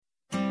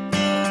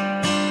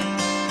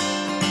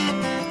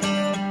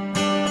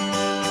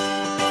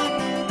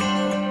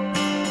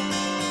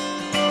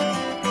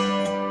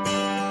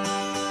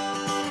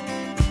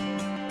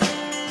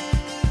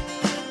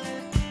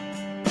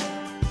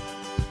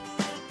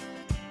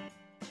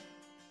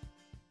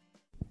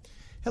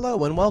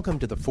Hello and welcome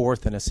to the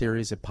fourth in a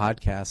series of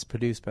podcasts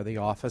produced by the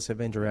Office of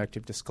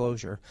Interactive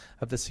Disclosure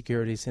of the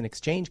Securities and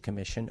Exchange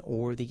Commission,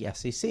 or the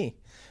SEC.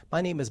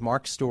 My name is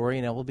Mark Story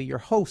and I will be your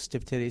host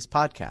of today's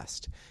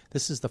podcast.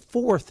 This is the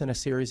fourth in a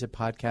series of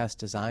podcasts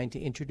designed to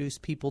introduce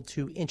people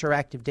to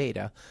interactive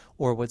data,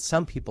 or what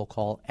some people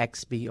call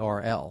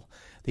XBRL.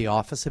 The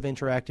Office of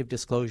Interactive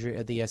Disclosure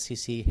at the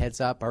SEC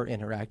heads up our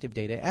interactive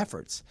data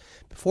efforts.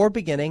 Before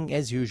beginning,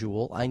 as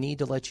usual, I need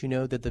to let you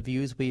know that the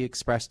views we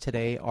express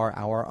today are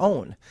our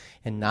own,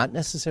 and not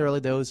necessarily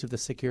those of the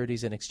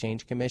Securities and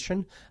Exchange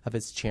Commission, of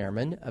its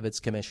chairman, of its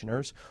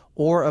commissioners,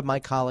 or of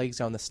my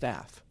colleagues on the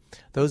staff.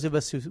 Those of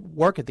us who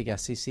work at the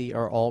SEC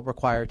are all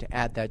required to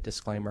add that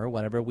disclaimer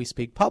whenever we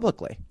speak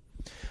publicly.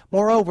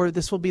 Moreover,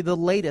 this will be the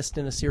latest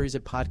in a series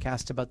of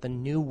podcasts about the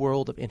new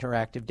world of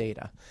interactive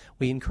data.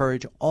 We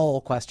encourage all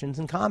questions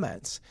and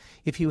comments.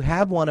 If you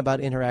have one about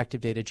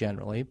interactive data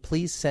generally,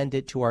 please send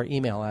it to our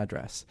email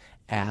address,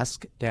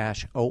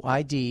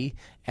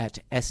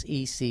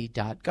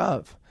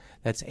 ask-oid@sec.gov.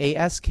 That's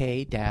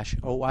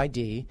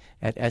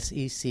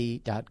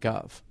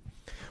ask-oid@sec.gov.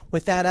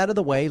 With that out of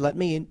the way, let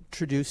me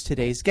introduce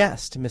today's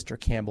guest, Mr.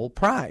 Campbell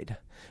Pride.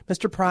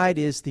 Mr. Pride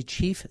is the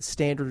Chief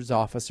Standards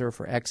Officer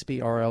for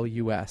XBRL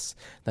US,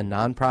 the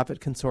nonprofit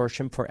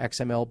consortium for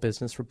XML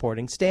business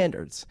reporting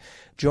standards.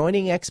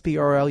 Joining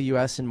XBRL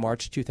US in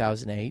March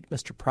 2008,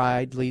 Mr.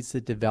 Pride leads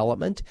the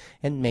development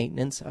and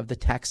maintenance of the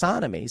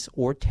taxonomies,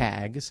 or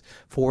tags,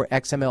 for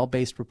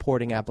XML-based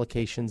reporting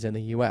applications in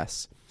the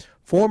U.S.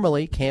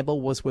 Formerly, Campbell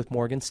was with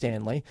Morgan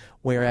Stanley,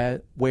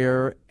 where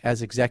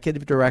as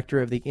Executive Director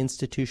of the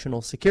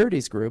Institutional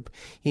Securities Group,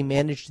 he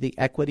managed the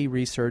Equity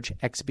Research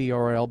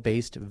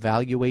XBRL-based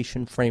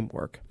valuation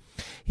framework.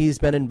 He's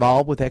been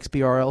involved with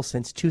XBRL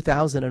since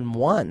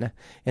 2001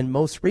 and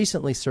most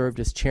recently served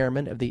as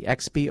chairman of the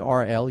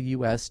XBRL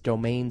US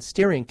Domain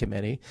Steering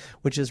Committee,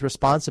 which is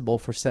responsible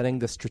for setting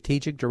the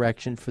strategic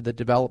direction for the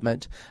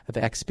development of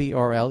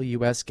XBRL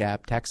US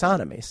GAAP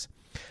taxonomies.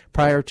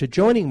 Prior to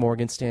joining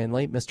Morgan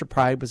Stanley, Mr.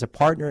 Pride was a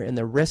partner in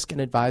the risk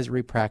and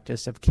advisory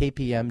practice of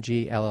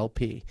KPMG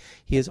LLP.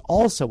 He is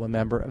also a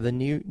member of the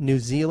New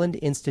Zealand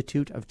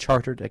Institute of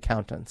Chartered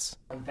Accountants.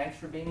 Thanks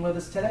for being with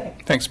us today.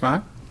 Thanks,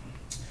 Mark.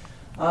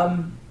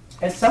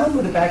 As someone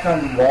with a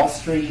background in Wall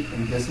Street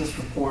and business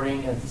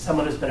reporting, and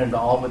someone who's been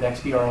involved with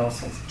XBRL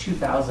since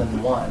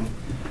 2001,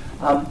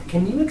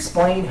 can you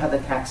explain how the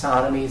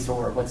taxonomies,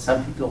 or what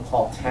some people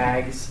call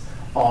tags,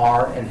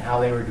 are and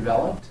how they were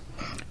developed?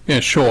 Yeah,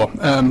 sure.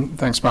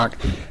 Thanks, Mark.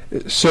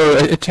 So,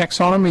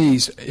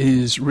 taxonomies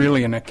is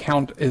really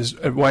is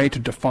a way to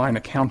define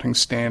accounting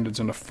standards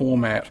in a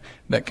format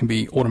that can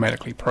be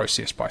automatically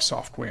processed by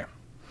software.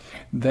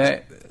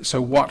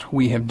 So what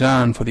we have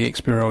done for the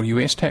XBRL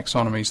US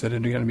taxonomies that are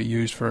going to be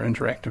used for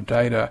interactive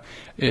data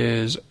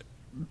is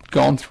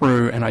gone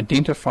through and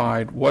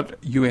identified what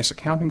US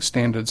accounting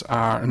standards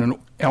are in an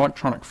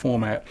electronic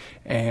format,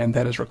 and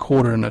that is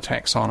recorded in a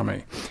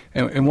taxonomy.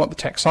 And what the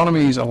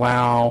taxonomies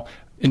allow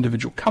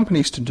individual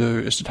companies to do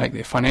is to take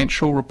their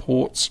financial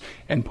reports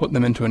and put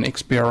them into an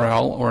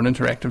XBRL or an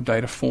interactive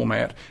data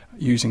format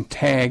using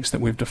tags that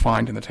we've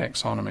defined in the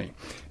taxonomy.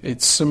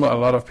 It's similar. A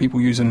lot of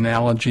people use an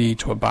analogy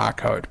to a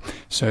barcode.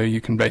 So you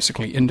can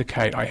basically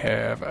indicate, I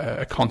have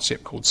a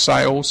concept called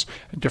sales.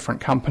 Different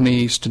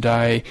companies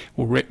today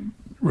will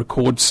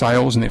record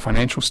sales in their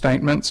financial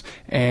statements,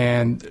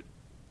 and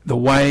the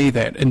way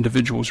that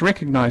individuals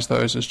recognize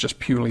those is just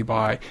purely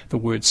by the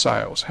word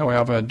sales.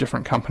 However,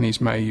 different companies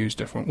may use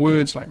different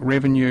words like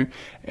revenue,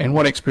 and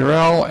what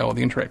XBRL, or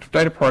the Interactive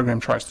Data Program,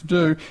 tries to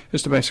do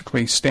is to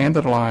basically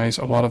standardize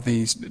a lot of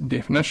these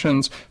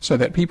definitions so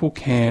that people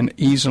can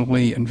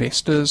easily,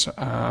 investors,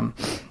 can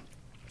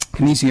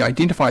easily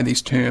identify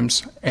these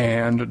terms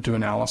and do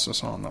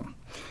analysis on them.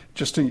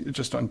 Just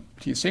on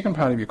to your second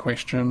part of your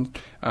question,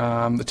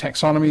 the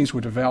taxonomies were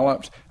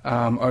developed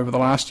over the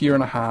last year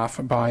and a half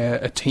by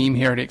a team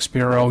here at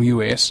XBRL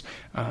US.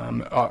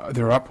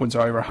 There are upwards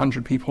of over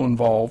 100 people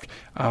involved,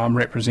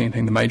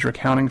 representing the major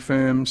accounting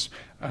firms,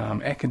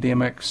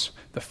 academics,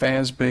 the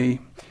FASB,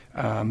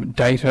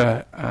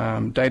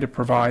 data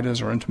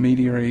providers or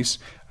intermediaries,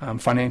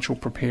 financial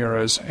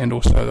preparers, and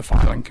also the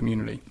filing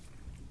community.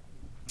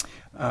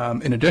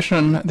 In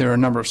addition, there are a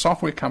number of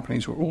software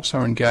companies who are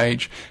also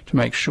engaged to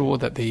make sure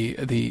that the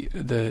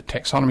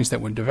taxonomies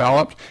that were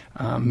developed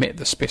met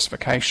the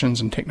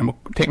specifications and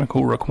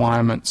technical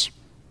requirements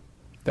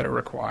that are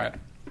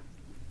required.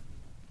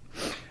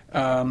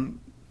 In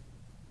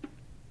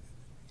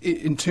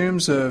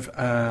terms of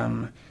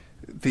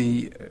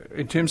the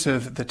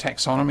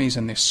taxonomies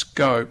and their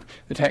scope,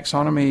 the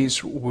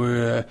taxonomies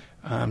were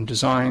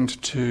designed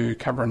to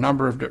cover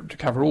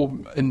all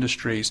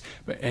industries,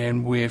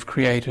 and we've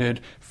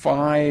created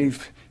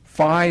five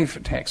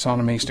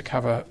taxonomies to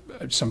cover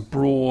some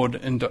broad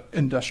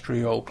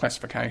industrial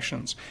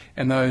classifications,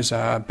 and those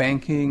are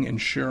banking,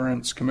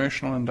 insurance,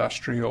 commercial and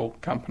industrial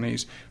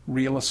companies,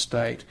 real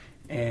estate,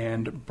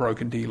 and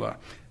broker-dealer.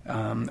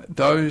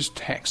 Those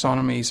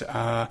taxonomies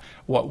are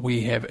what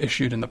we have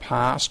issued in the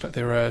past.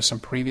 There are some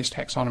previous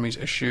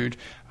taxonomies issued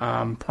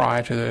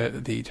prior to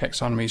the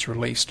taxonomies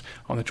released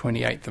on the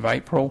 28th of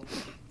April.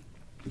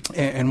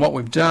 And what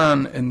we've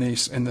done in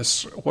this,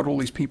 what all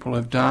these people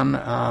have done,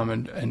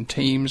 and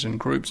teams and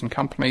groups and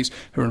companies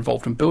who are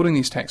involved in building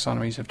these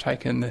taxonomies have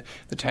taken the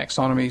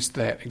taxonomies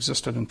that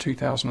existed in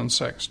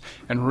 2006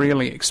 and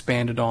really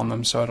expanded on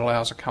them, so it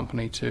allows a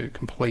company to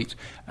complete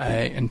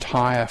an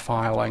entire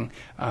filing,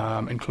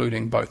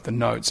 including both the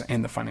notes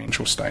and the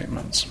financial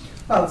statements.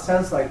 Well, it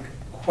sounds like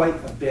quite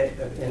a bit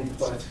of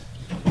input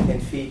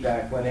and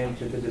feedback went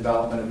into the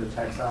development of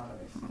the taxonomy.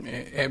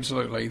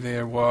 Absolutely.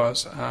 There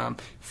was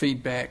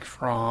feedback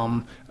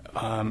from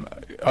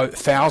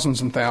thousands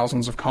and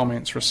thousands of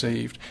comments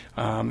received.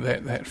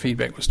 That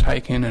feedback was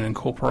taken and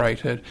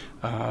incorporated.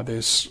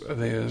 There's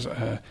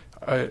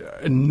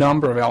a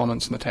number of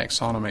elements in the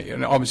taxonomy,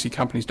 and obviously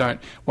companies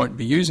won't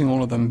be using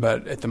all of them,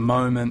 but at the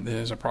moment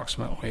there's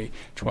approximately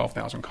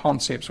 12,000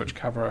 concepts which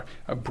cover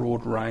a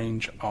broad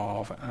range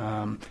of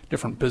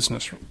different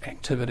business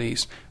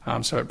activities.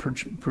 So it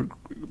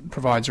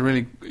provides a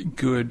really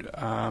good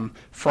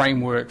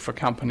framework for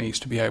companies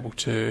to be able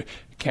to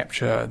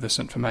capture this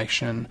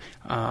information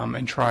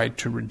and try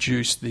to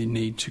reduce the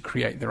need to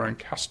create their own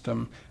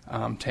custom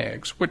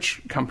tags,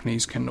 which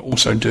companies can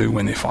also do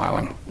when they're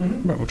filing.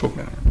 Mm-hmm. But we'll talk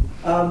about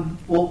that.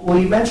 Well,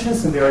 you mentioned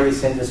some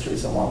various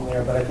industries along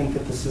there, but I think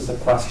that this is a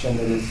question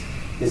that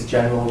is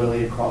general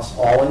really across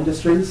all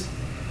industries.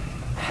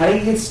 How do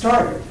you get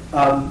started?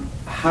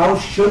 How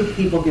should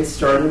people get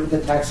started with the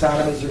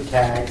taxonomies or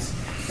tags,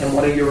 and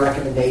what are your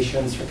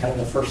recommendations for kind of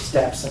the first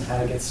steps and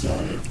how to get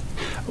started?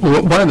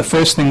 Well, one of the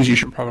first things you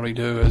should probably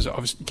do is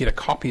obviously get a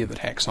copy of the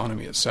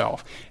taxonomy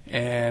itself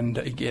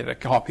and get a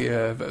copy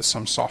of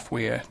some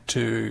software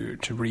to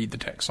read the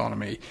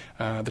taxonomy.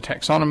 The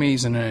taxonomy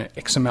is in an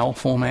XML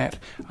format.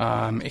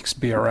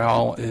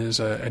 XBRL is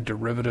a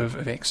derivative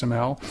of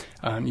XML.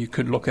 You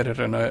could look at it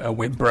in a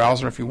web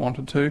browser if you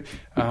wanted to,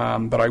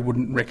 but I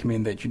wouldn't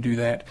recommend that you do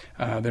that.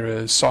 There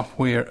is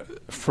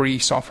free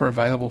software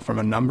available from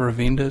a number of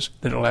vendors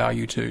that allow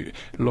you to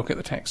look at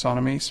the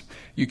taxonomies.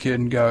 You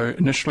can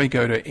initially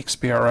go to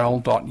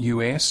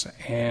xbrl.us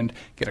and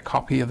get a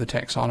copy of the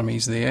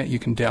taxonomies there. You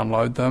can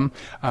download them.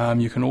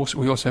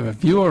 We also have a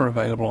viewer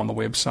available on the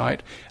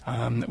website,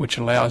 which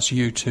allows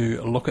you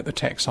to look at the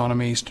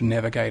taxonomies, to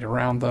navigate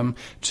around them,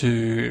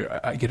 to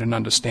get an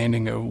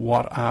understanding of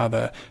what are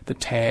the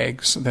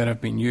tags that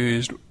have been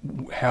used,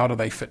 how do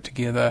they fit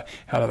together,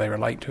 how do they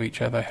relate to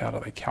each other, how do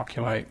they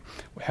calculate,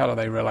 how do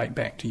they relate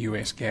back to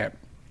US GAAP.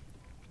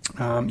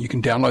 You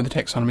can download the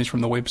taxonomies from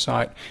the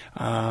website.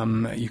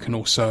 You can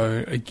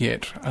also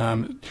get,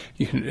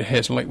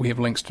 we have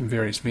links to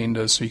various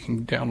vendors, so you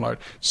can download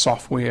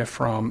software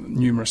from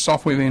numerous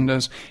software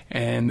vendors,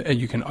 and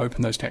you can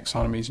open those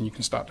taxonomies and you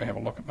can start to have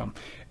a look at them.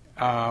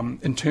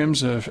 In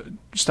terms of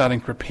starting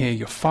to prepare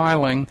your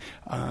filing,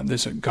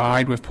 there's a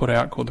guide we've put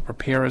out called the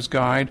Preparer's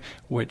Guide,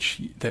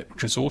 which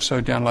is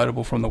also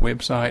downloadable from the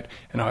website,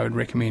 and I would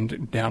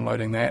recommend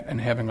downloading that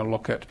and having a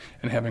look at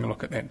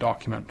that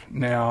document.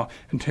 Now,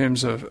 in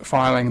terms of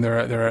filing, there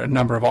are a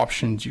number of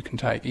options you can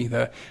take.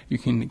 Either you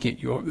can get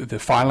the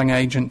filing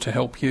agent to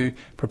help you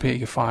prepare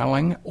your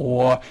filing,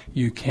 or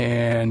you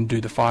can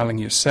do the filing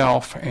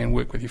yourself and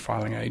work with your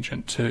filing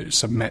agent to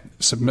submit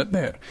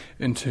that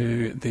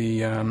into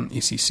the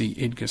SEC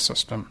EDGAR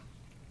system.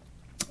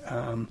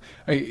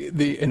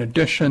 In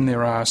addition,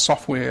 there are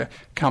software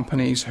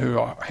companies who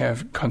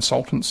have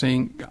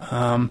consultancy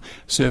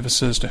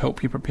services to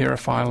help you prepare a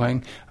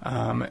filing,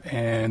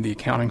 and the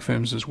accounting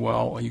firms as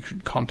well. You can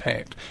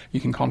contact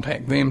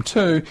them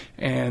too,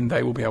 and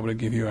they will be able to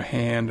give you a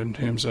hand in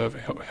terms of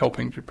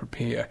helping to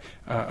prepare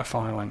a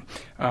filing.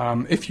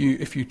 If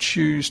you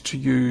choose to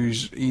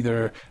use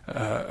either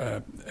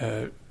a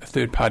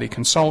third-party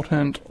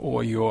consultant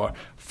or your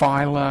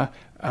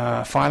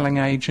filing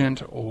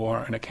agent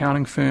or an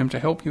accounting firm to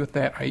help you with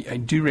that, I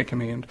do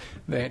recommend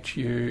that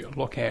you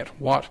look at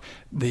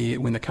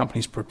when the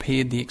company's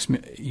prepared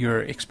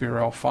your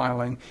XBRL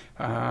filing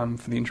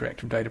for the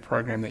interactive data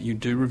program, that you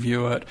do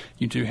review it,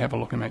 you do have a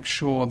look and make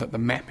sure that the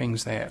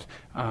mappings that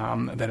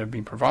have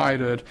been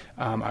provided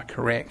are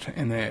correct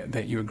and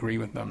that you agree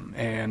with them.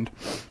 And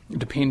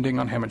depending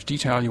on how much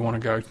detail you want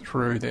to go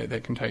through,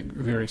 that can take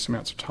various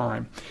amounts of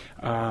time.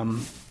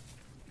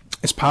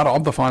 As part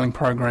of the filing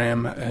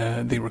program,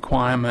 the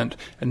requirement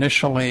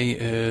initially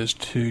is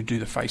to do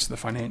the face of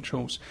the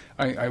financials.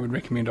 I would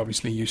recommend,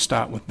 obviously, you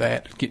start with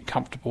that, get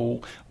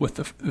comfortable with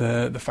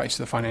the face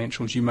of the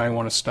financials. You may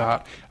want to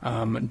start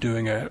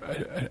doing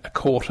a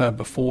quarter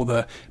before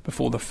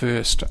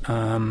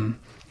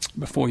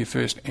your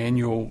first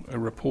annual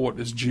report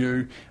is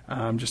due,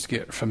 just to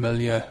get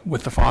familiar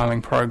with the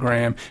filing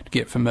program, to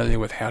get familiar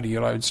with how do you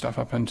load stuff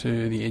up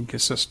into the EDGAR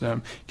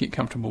system, get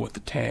comfortable with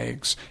the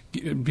tags,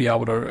 be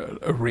able to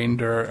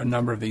render a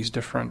number of these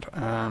different,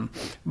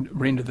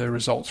 render the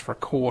results for a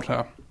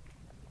quarter.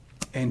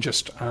 and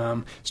just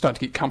start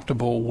to get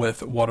comfortable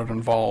with what it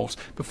involves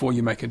before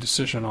you make a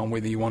decision on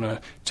whether you want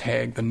to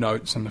tag the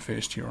notes in the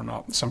first year or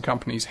not. Some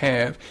companies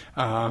have,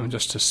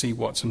 just to see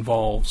what's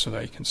involved so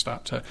they can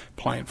start to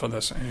plan for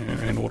this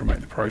and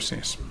automate the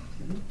process.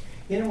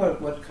 You know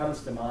what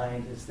comes to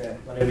mind is that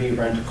whenever you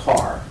rent a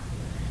car,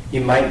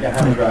 you might know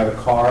how to drive a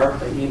car,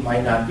 but you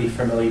might not be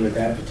familiar with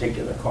that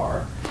particular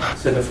car.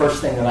 So the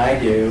first thing that I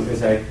do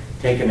is I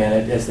take a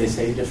minute, as they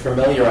say, to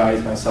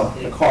familiarize myself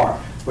with the car.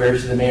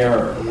 Where's the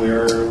mirror?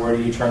 Where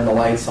do you turn the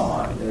lights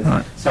on?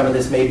 Right. Some of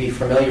this may be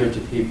familiar to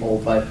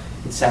people, but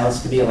it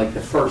sounds to me like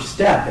the first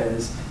step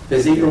is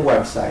visit your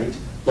website,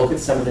 look at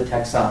some of the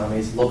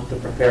taxonomies, look at the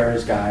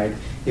preparer's guide.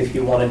 If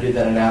you want to do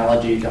that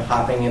analogy to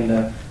hopping in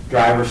the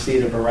driver's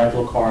seat of a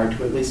rental car,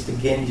 to at least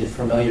begin to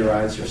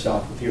familiarize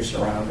yourself with your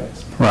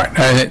surroundings. Right,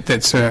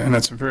 that's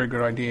a very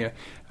good idea.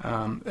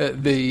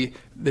 The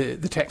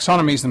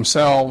taxonomies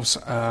themselves,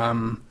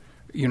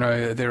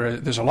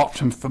 there's a lot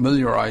to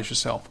familiarise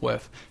yourself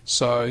with.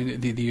 So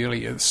the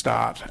earlier the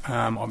start,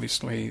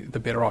 obviously, the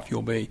better off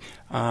you'll be.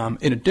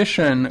 In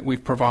addition,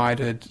 we've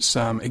provided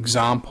some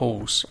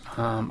examples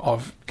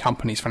of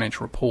companies'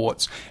 financial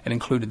reports and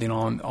included them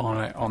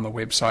on the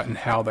website and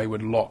how they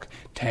would look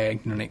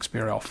tagged in an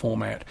XBRL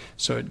format.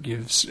 So it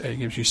gives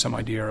you some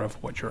idea of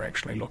what you're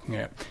actually looking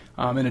at.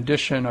 In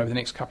addition, over the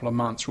next couple of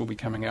months, we'll be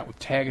coming out with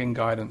tagging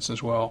guidance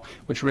as well,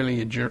 which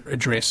really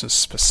addresses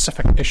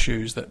specific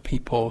issues that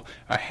people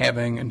are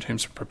having in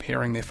terms of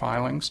preparing their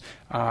filings.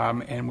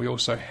 And we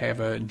also have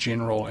a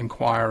general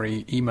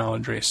inquiry email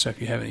address, so if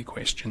you have any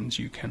questions,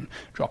 you can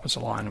drop us a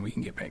line and we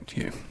can get back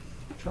to you.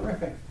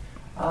 Terrific.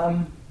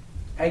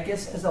 I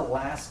guess as a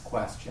last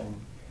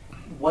question,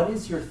 what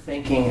is your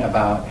thinking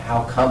about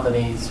how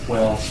companies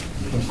will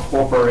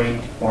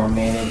incorporate or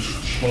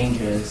manage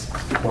changes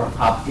or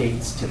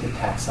updates to the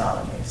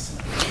taxonomies?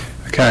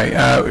 Okay,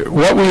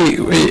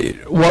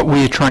 what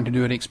we're trying to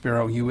do at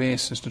XBRL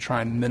US is to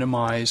try and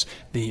minimise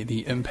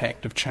the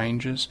impact of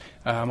changes.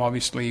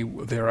 Obviously,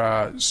 there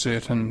are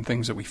certain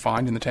things that we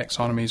find in the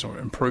taxonomies or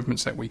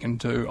improvements that we can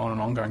do on an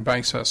ongoing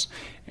basis.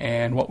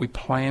 And what we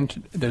plan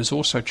to, there's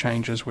also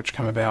changes which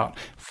come about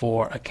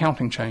for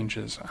accounting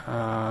changes,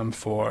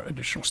 for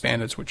additional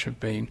standards which have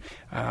been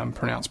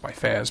pronounced by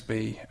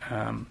FASB.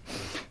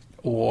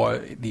 Or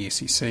the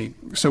SEC.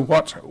 So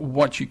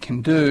what you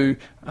can do,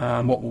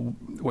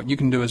 what you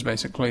can do is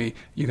basically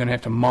you're going to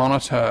have to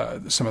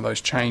monitor some of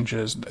those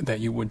changes that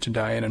you would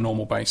today on a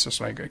normal basis,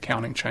 like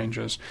accounting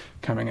changes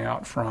coming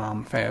out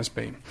from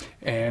FASB.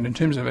 And in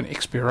terms of an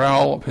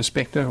XBRL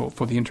perspective, or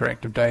for the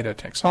interactive data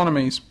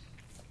taxonomies,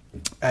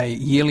 a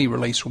yearly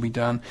release will be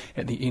done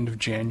at the end of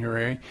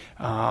January.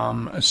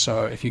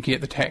 So if you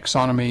get the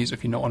taxonomies,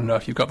 if you want to know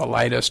if you've got the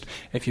latest,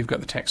 if you've got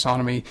the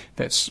taxonomy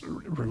that's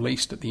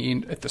released at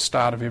the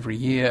start of every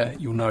year,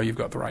 you'll know you've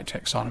got the right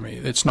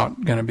taxonomy. It's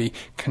not going to be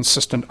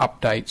consistent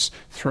updates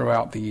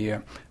throughout the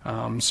year,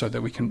 so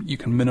that you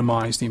can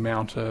minimise the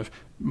amount of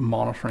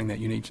monitoring that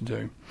you need to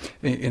do.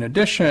 In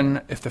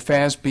addition, if the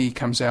FASB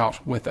comes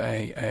out with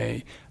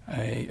a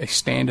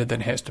standard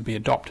that has to be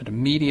adopted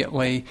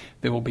immediately,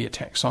 there will be a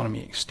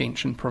taxonomy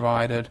extension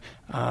provided,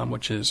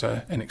 which is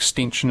an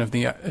extension of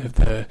the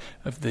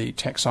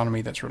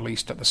taxonomy that's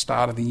released at the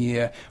start of the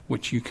year,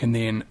 which you can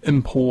then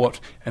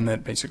import, and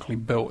that basically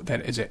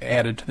that is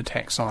added to the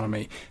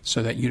taxonomy,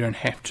 so that you don't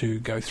have to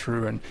go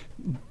through and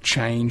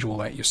change all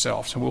that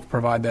yourself. So we'll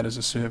provide that as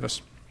a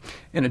service.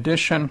 In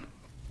addition,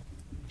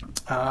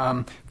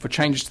 for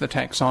changes to the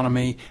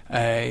taxonomy,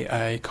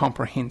 a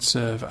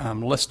comprehensive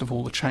list of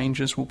all the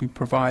changes will be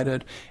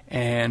provided,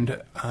 and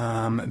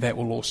that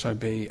will also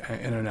be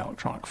in an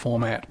electronic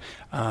format.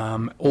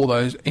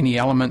 Any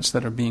elements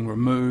that are being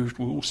removed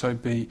will also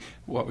be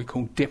what we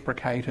call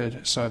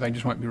deprecated, so they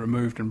just won't be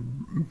removed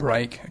and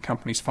break a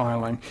company's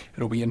filing.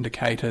 It'll be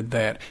indicated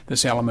that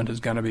this element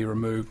is going to be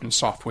removed, and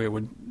software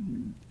would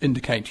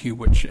indicate to you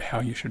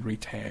how you should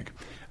retag.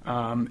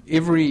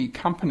 Every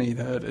company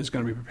that is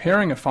going to be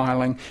preparing a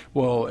filing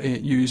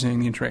using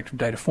the interactive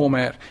data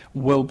format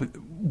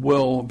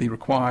will be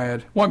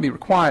required, won't be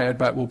required,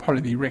 but will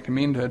probably be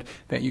recommended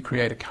that you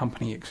create a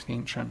company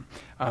extension.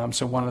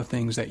 So one of the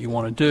things that you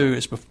want to do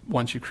is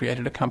once you've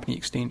created a company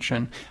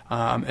extension,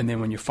 and then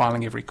when you're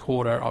filing every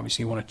quarter,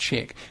 obviously you want to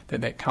check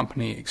that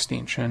company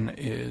extension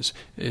is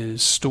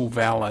still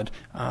valid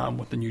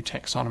with the new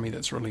taxonomy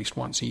that's released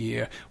once a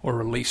year, or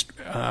released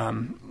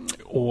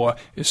or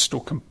is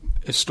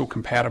still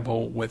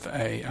compatible with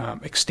a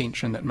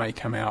extension that may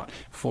come out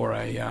for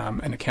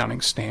an accounting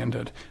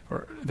standard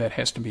that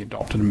has to be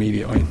adopted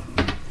immediately.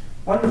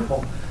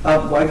 Wonderful.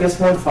 Well, I guess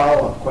one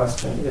follow-up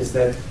question is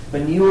that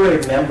when you were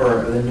a member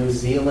of the New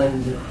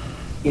Zealand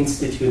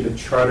Institute of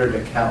Chartered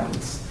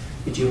Accountants,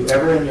 did you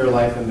ever in your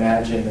life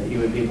imagine that you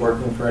would be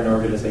working for an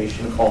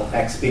organization called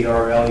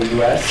XBRL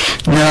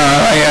US? No,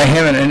 I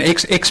haven't. And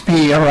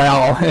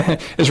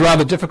XBRL is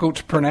rather difficult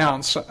to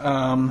pronounce.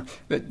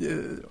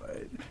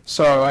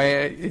 So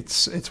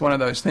it's one of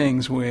those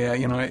things where,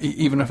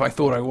 even if I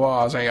thought I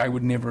was, I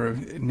would never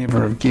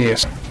have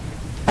guessed.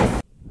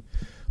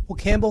 Well,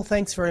 Campbell,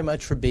 thanks very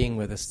much for being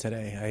with us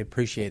today. I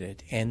appreciate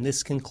it. And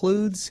this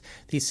concludes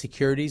the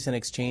Securities and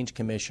Exchange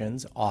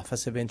Commission's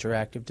Office of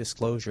Interactive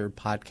Disclosure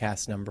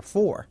podcast number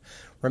 4.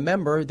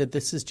 Remember that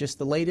this is just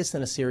the latest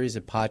in a series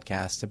of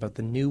podcasts about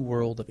the new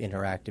world of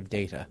interactive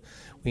data.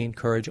 We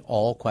encourage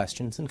all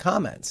questions and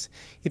comments.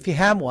 If you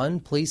have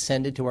one, please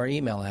send it to our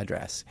email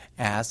address,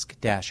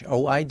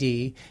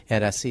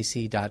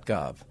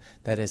 ask-oid@scc.gov.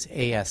 That is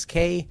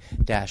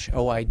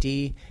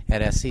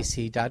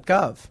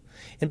ask-oid@scc.gov.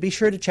 And be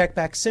sure to check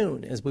back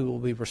soon, as we will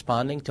be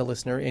responding to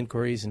listener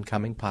inquiries in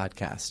coming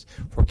podcasts.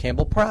 For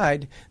Campbell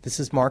Pride, this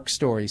is Mark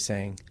Story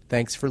saying,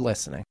 thanks for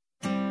listening.